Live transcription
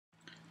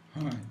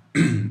Hi,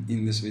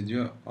 in this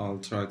video I'll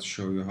try to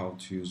show you how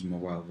to use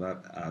mobile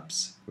web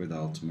apps with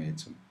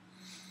Ultimatum.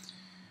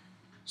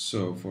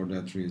 So for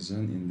that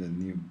reason, in the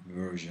new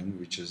version,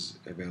 which is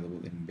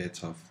available in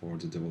beta for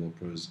the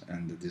developers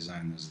and the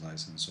designers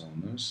license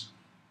owners,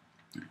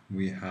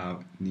 we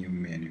have new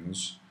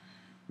menus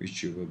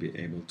which you will be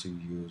able to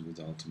use with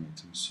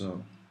Ultimatum.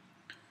 So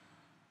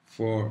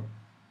for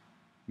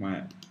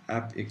my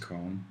app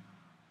icon,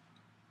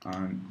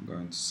 I'm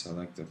going to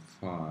select a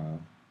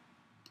file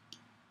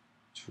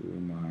to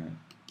my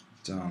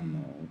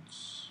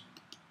downloads,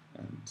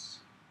 and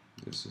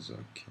this is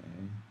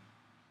okay,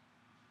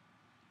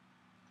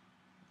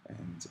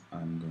 and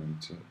I'm going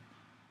to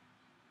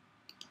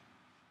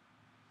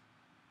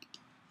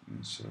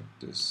insert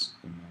this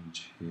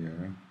image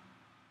here,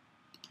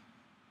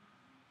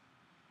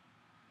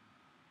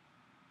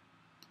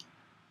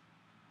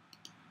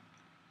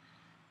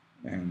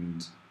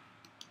 and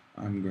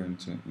I'm going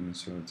to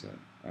insert an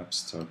app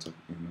startup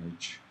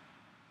image,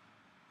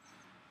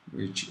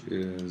 which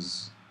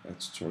is a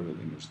tutorial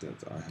image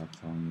that I have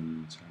found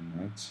on the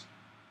internet.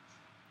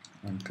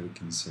 I'm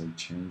clicking Save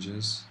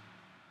Changes.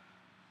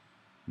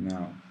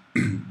 Now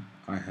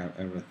I have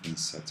everything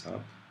set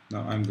up.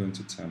 Now I'm going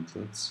to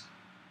Templates.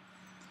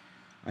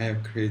 I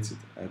have created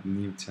a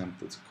new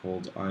template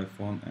called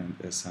iPhone and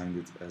assigned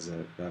it as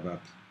a web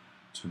app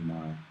to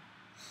my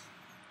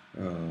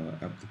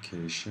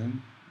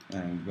application.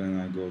 And when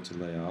I go to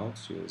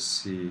layout, you'll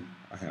see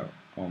I have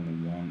only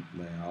one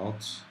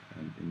layout,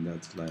 and in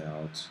that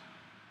layout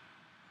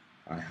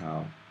I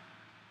have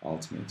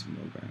Ultimatum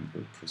logo and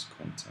WordPress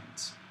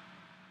content.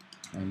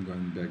 I'm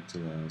going back to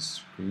the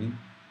screen,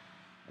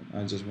 and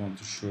I just want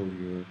to show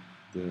you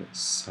the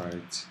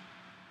site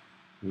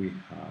we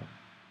have.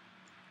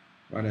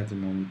 Right at the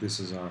moment, this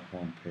is our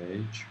home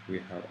page. We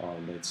have our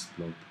latest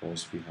blog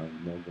post, we have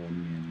logo,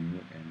 menu,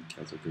 and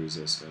categories,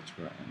 etc.,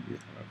 and we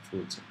have a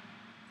footer.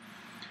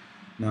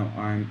 Now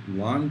I'm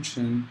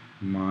launching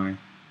my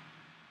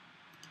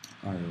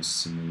iOS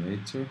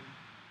simulator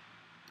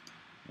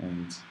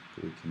and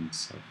clicking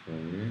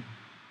Safari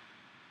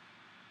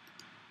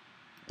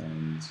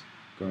and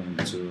going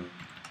to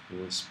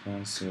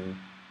responsive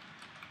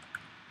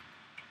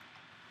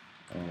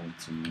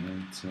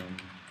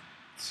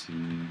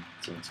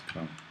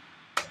ultimatum.com.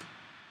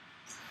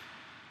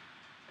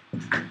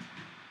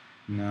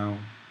 Now,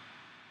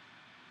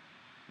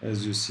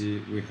 as you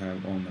see, we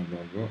have on the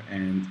logo,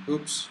 and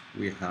oops,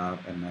 we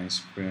have a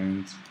nice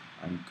print.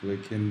 I'm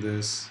clicking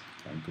this,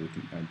 I'm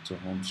clicking add to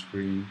home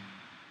screen,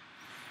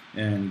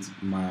 and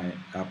my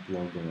app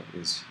logo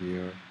is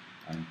here.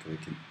 I'm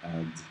clicking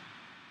add.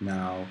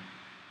 Now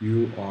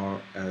you are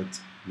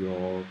at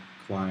your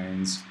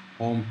client's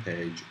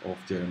homepage of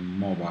their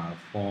mobile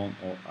phone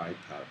or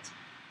iPad.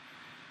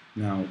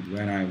 Now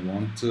when I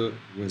want to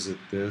visit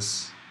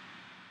this,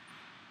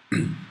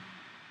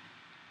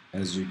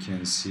 as you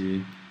can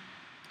see,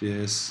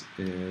 this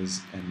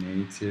is a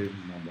native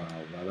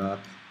mobile web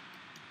app.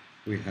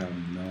 We have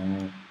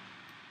no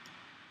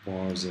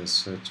bars,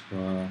 etc.,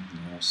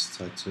 no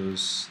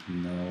status,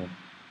 no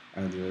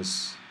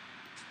address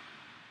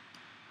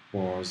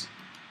bars.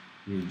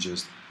 We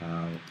just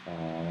have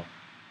our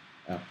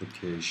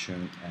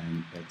application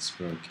and it's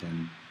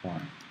working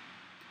fine.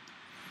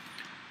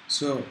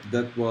 So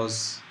that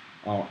was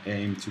our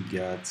aim to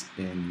get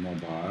in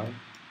mobile.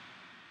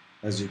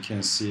 As you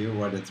can see,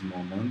 right at the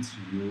moment,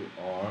 you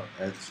are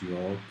at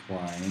your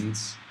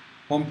client's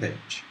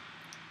homepage.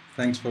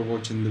 Thanks for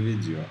watching the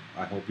video.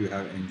 I hope you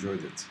have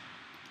enjoyed it.